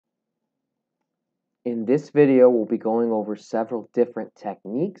In this video, we'll be going over several different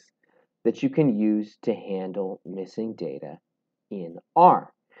techniques that you can use to handle missing data in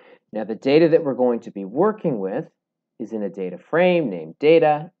R. Now, the data that we're going to be working with is in a data frame named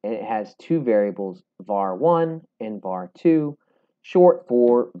data, and it has two variables, var1 and var2, short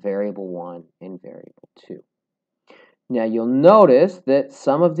for variable 1 and variable 2. Now, you'll notice that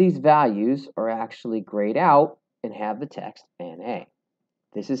some of these values are actually grayed out and have the text NA.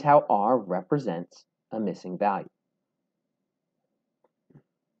 This is how R represents a missing value.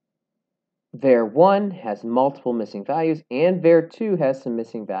 var1 has multiple missing values, and var2 has some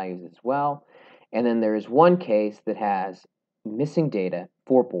missing values as well. And then there is one case that has missing data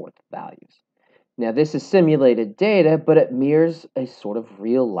for both values. Now, this is simulated data, but it mirrors a sort of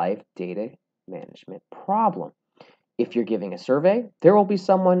real-life data management problem. If you're giving a survey, there will be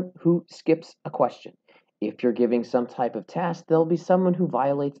someone who skips a question. If you're giving some type of task, there'll be someone who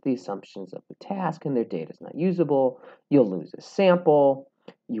violates the assumptions of the task and their data is not usable. You'll lose a sample.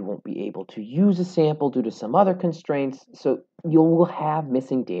 You won't be able to use a sample due to some other constraints. So you will have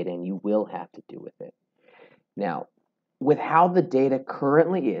missing data and you will have to do with it. Now, with how the data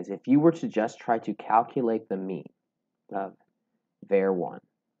currently is, if you were to just try to calculate the mean of var1,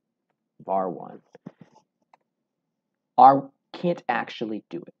 R can't actually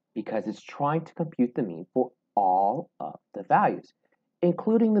do it because it's trying to compute the mean for all of the values,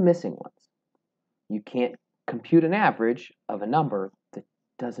 including the missing ones. You can't compute an average of a number that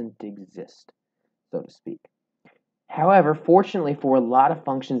doesn't exist, so to speak. However, fortunately for a lot of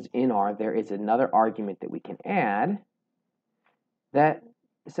functions in R, there is another argument that we can add that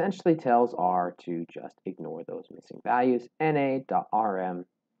essentially tells R to just ignore those missing values. na.rm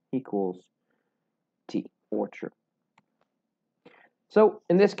equals t, or true. So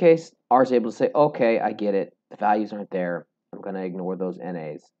in this case, R is able to say, okay, I get it. The values aren't there. I'm going to ignore those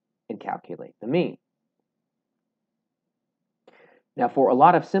NAs and calculate the mean. Now, for a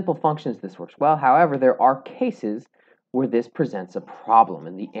lot of simple functions, this works well. However, there are cases where this presents a problem,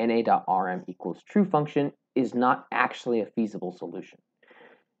 and the na.rm equals true function is not actually a feasible solution.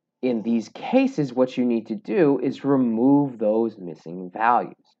 In these cases, what you need to do is remove those missing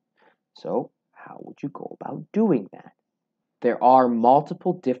values. So how would you go about doing that? There are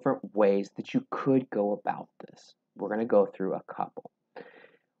multiple different ways that you could go about this. We're going to go through a couple.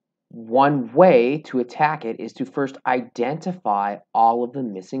 One way to attack it is to first identify all of the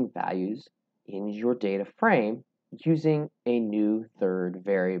missing values in your data frame using a new third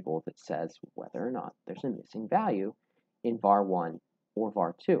variable that says whether or not there's a missing value in var1 or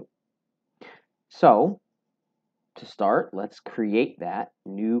var2. So, to start, let's create that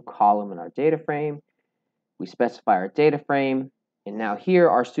new column in our data frame. We specify our data frame, and now here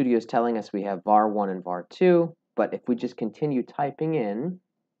RStudio is telling us we have var1 and var2, but if we just continue typing in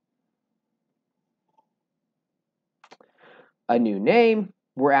a new name,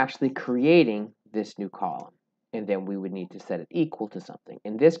 we're actually creating this new column, and then we would need to set it equal to something.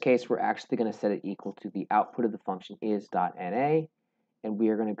 In this case, we're actually going to set it equal to the output of the function is.na, and we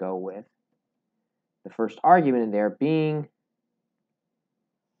are going to go with the first argument in there being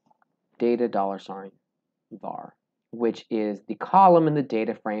data $var, which is the column in the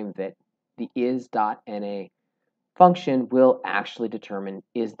data frame that the is.na function will actually determine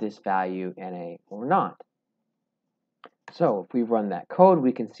is this value na or not. So if we run that code,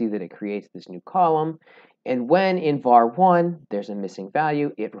 we can see that it creates this new column, and when in var1 there's a missing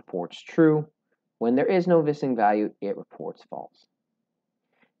value, it reports true. When there is no missing value, it reports false.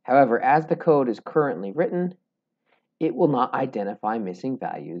 However, as the code is currently written, it will not identify missing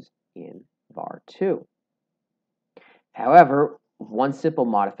values in var2. However, one simple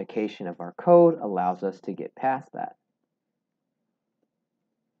modification of our code allows us to get past that.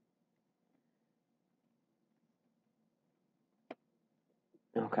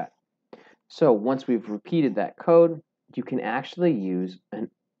 Okay, so once we've repeated that code, you can actually use an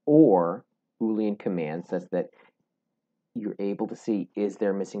OR Boolean command such that you're able to see is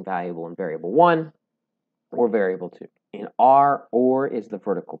there a missing variable in variable 1 or variable 2. In R, OR is the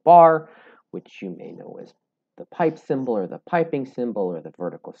vertical bar, which you may know as the pipe symbol or the piping symbol or the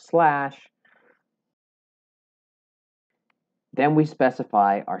vertical slash. Then we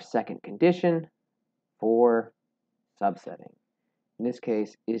specify our second condition for subsetting. In this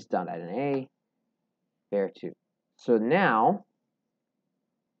case, is.na, var2. So now,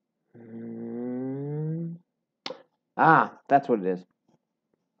 that's what it is.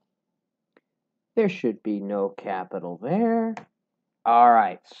 There should be no capital there. All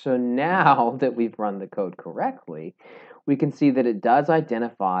right, so now that we've run the code correctly, we can see that it does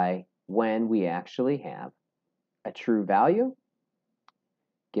identify when we actually have a true value,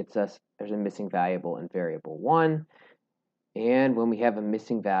 gets us there's a missing variable in variable 1. And when we have a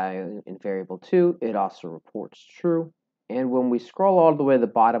missing value in variable 2, it also reports true. And when we scroll all the way to the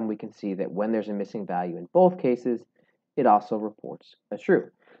bottom, we can see that when there's a missing value in both cases, it also reports a true.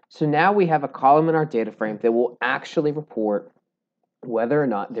 So now we have a column in our data frame that will actually report whether or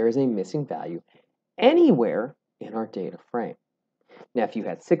not there is a missing value anywhere in our data frame. Now, if you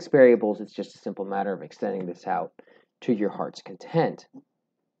had 6 variables, it's just a simple matter of extending this out to your heart's content.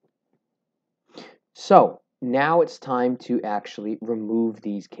 So now it's time to actually remove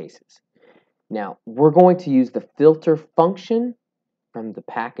these cases. Now, we're going to use the filter function from the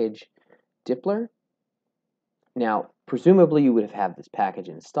package Dippler. Now, presumably you would have had this package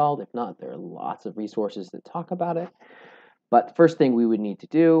installed. If not, there are lots of resources that talk about it. But the first thing we would need to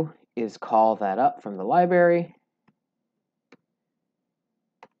do is call that up from the library.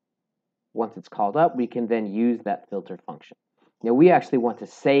 Once it's called up, we can then use that filter function. Now, we actually want to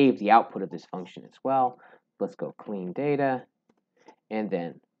save the output of this function as well. Let's go clean data and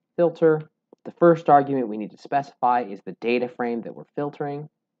then filter. The first argument we need to specify is the data frame that we're filtering. In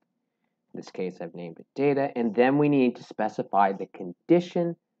this case, I've named it data. And then we need to specify the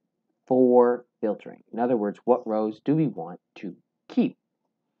condition for filtering. In other words, what rows do we want to keep?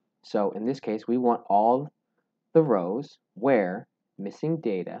 So in this case, we want all the rows where missing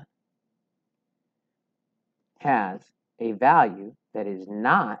data has a value that is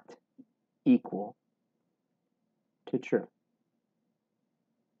not equal to true.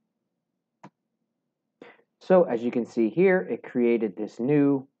 So as you can see here, it created this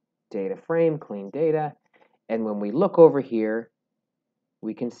new data frame, clean data, and when we look over here,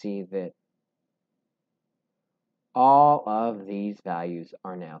 we can see that all of these values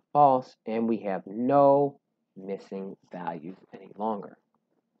are now false, and we have no missing values any longer.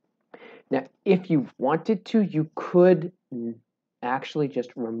 Now, if you wanted to, you could actually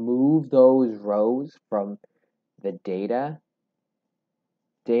just remove those rows from the data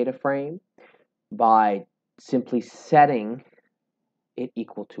frame by simply setting it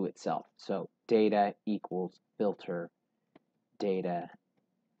equal to itself. So data equals filter data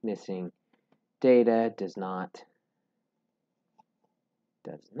missing data does not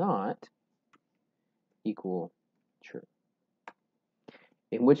equal true.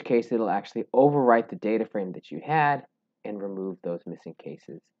 In which case it'll actually overwrite the data frame that you had and remove those missing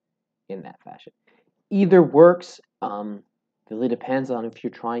cases in that fashion. Either works. Really depends on if you're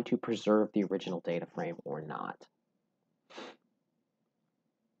trying to preserve the original data frame or not.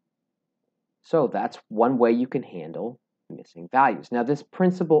 So that's one way you can handle missing values. Now, this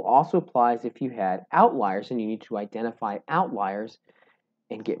principle also applies if you had outliers and you need to identify outliers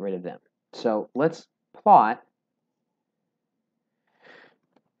and get rid of them. So let's plot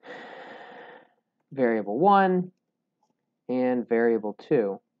variable 1 and variable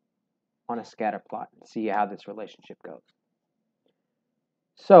 2 on a scatter plot and see how this relationship goes.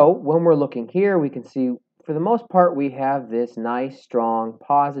 So when we're looking here, we can see for the most part we have this nice, strong,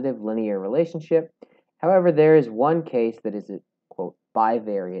 positive linear relationship. However, there is one case that is a, quote,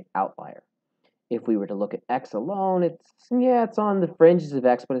 bivariate outlier. If we were to look at x alone, it's on the fringes of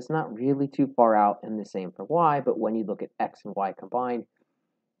x, but it's not really too far out, and the same for y. But when you look at x and y combined,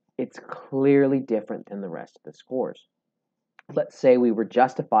 it's clearly different than the rest of the scores. Let's say we were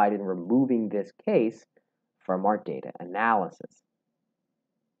justified in removing this case from our data analysis.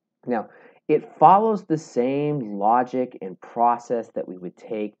 Now, it follows the same logic and process that we would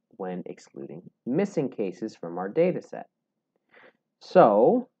take when excluding missing cases from our data set.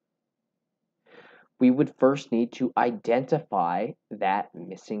 So, we would first need to identify that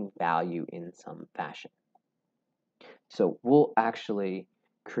missing value in some fashion. So, we'll actually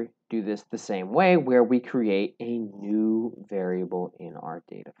do this the same way where we create a new variable in our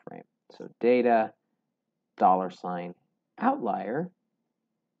data frame. So, data $outlier.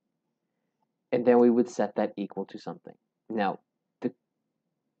 And then we would set that equal to something. Now, the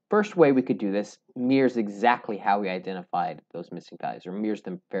first way we could do this mirrors exactly how we identified those missing values, or mirrors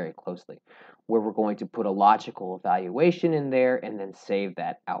them very closely, where we're going to put a logical evaluation in there and then save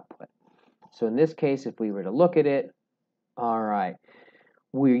that output. So in this case, if we were to look at it, all right,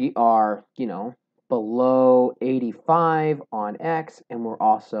 we are, below 85 on X, and we're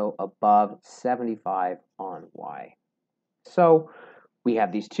also above 75 on Y. So we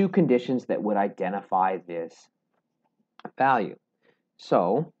have these two conditions that would identify this value.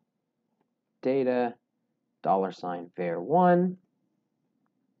 So data $var1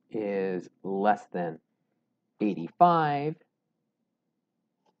 is less than 85,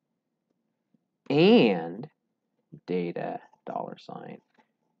 and data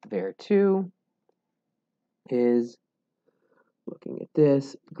 $var2 is looking at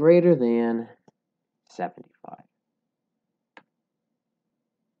this, greater than 75.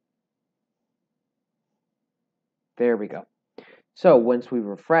 There we go. So once we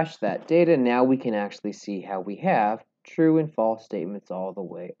refresh that data, now we can actually see how we have true and false statements all the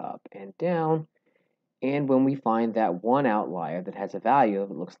way up and down. And when we find that one outlier that has a value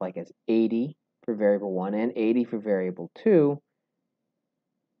of, it looks like it's 80 for variable 1 and 80 for variable 2,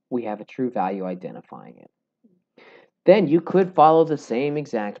 we have a true value identifying it. Then you could follow the same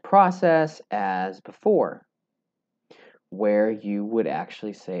exact process as before, where you would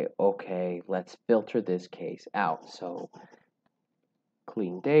actually say, okay, let's filter this case out. So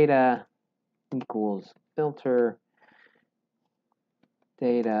clean data equals filter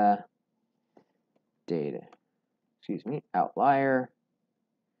data, outlier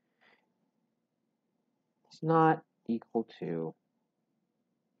is not equal to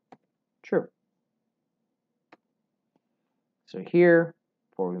true. So here,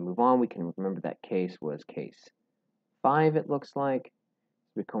 before we move on, we can remember that case was case 5, it looks like.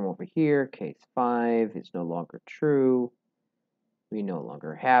 We come over here, case 5 is no longer true. We no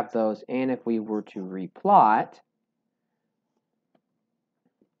longer have those. And if we were to replot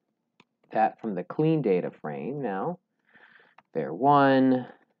that from the clean data frame now, var 1,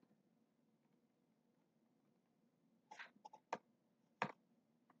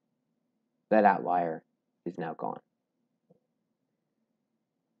 that outlier is now gone.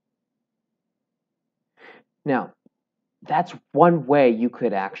 Now, that's one way you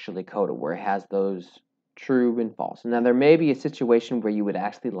could actually code it, where it has those true and false. Now, there may be a situation where you would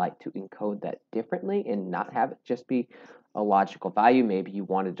actually like to encode that differently and not have it just be a logical value. Maybe you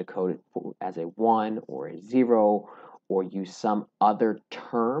wanted to code it as a 1 or a 0 or use some other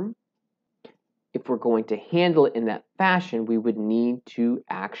term. If we're going to handle it in that fashion, we would need to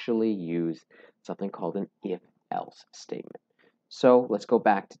actually use something called an if-else statement. So let's go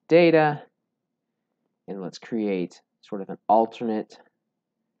back to data and let's create sort of an alternate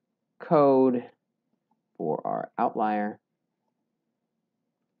code for our outlier.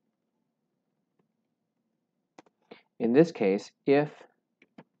 In this case, if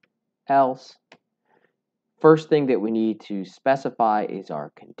else, first thing that we need to specify is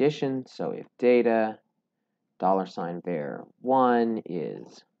our condition. So if data $var1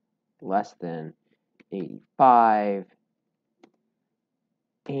 is less than 85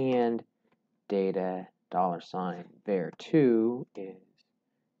 and data $var2 is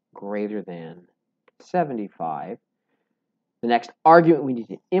greater than 75, the next argument we need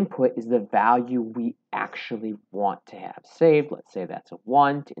to input is the value we actually want to have saved. Let's say that's a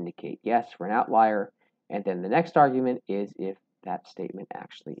 1 to indicate yes for an outlier. And then the next argument is if that statement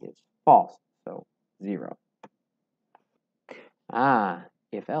actually is false, so 0.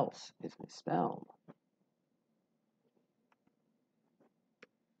 If else is misspelled.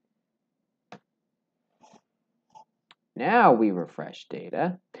 Now we refresh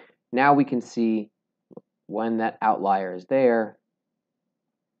data. Now we can see when that outlier is there,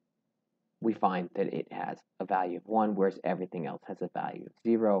 we find that it has a value of 1, whereas everything else has a value of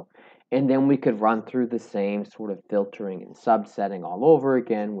 0. And then we could run through the same sort of filtering and subsetting all over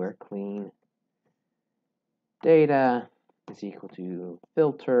again, where clean data is equal to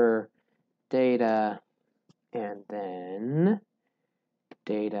filter data, and then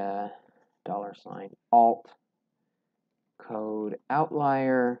data $alt code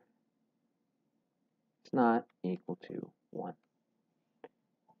outlier is not equal to 1.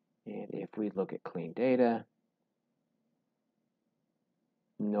 And if we look at clean data,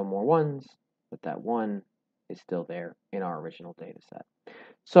 no more 1s, but that 1 is still there in our original data set.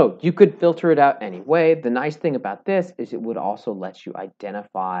 So you could filter it out anyway. The nice thing about this is it would also let you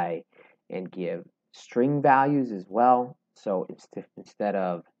identify and give string values as well. So instead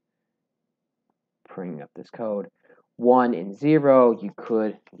of bringing up this code, 1 and 0, you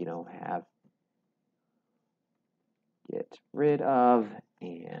could, have get rid of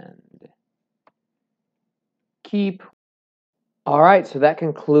and keep. All right, so that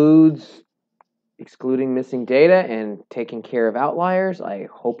concludes excluding missing data and taking care of outliers. I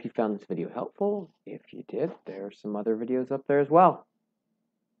hope you found this video helpful. If you did, there are some other videos up there as well.